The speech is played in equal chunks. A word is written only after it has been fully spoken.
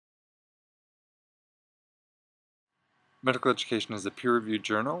Medical Education is a peer-reviewed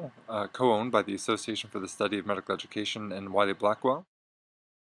journal co-owned by the Association for the Study of Medical Education and Wiley-Blackwell.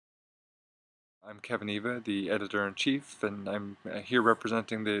 I'm Kevin Eva, the editor-in-chief, and I'm here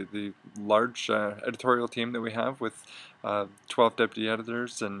representing the large editorial team that we have with 12 deputy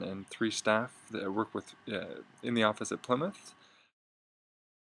editors and 3 staff that work with in the office at Plymouth.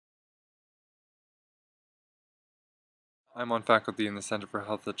 I'm on faculty in the Centre for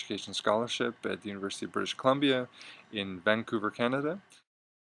Health Education Scholarship at the University of British Columbia in Vancouver, Canada.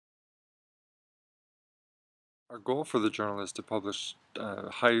 Our goal for the journal is to publish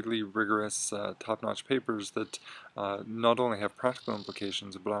highly rigorous, top-notch papers that not only have practical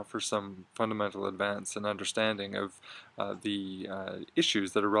implications but offer some fundamental advance and understanding of the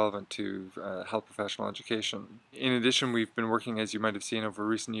issues that are relevant to health professional education. In addition, we've been working, as you might have seen over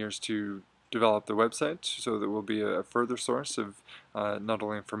recent years, to develop the website so that will be a further source of not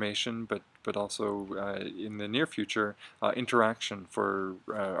only information but also in the near future interaction for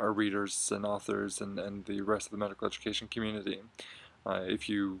our readers and authors and the rest of the medical education community. If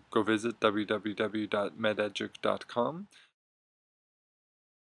you go visit www.mededuc.com,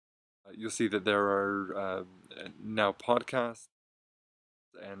 you'll see that there are now podcasts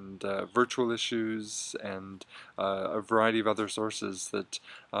and virtual issues and a variety of other sources that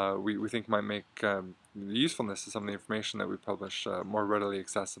we think might make the usefulness of some of the information that we publish more readily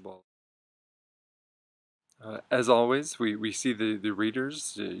accessible. As always, we see the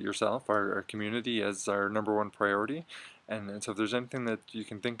readers, yourself, our community, as our #1 priority. And so if there's anything that you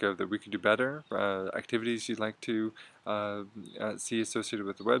can think of that we could do better, activities you'd like to see associated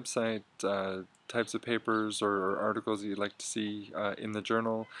with the website, types of papers or articles that you'd like to see in the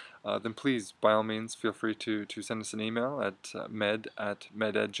journal, then please, by all means, feel free to send us an email at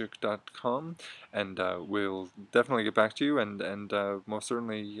med@mededuc.com, and we'll definitely get back to you and most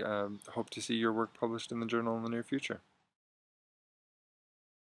certainly hope to see your work published in the journal in the near future.